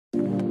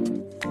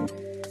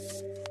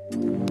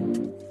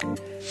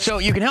So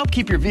you can help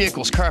keep your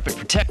vehicle's carpet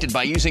protected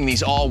by using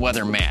these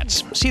all-weather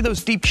mats. See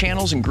those deep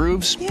channels and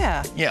grooves?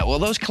 Yeah. Yeah, well,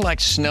 those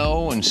collect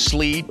snow and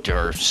sleet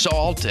or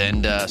salt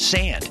and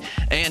sand.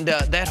 And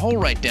that hole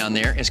right down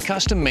there is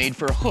custom made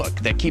for a hook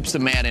that keeps the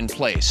mat in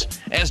place,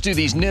 as do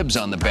these nibs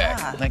on the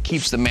back. That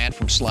keeps the mat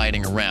from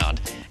sliding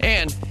around.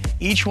 And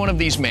each one of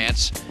these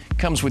mats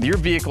comes with your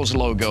vehicle's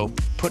logo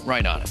put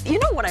right on it. You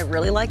know what I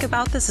really like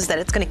about this is that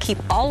it's going to keep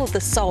all of the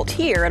salt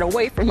here and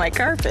away from my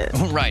carpet.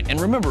 Right,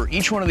 and remember,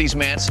 each one of these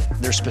mats,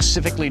 they're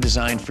specifically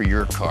designed for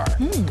your car.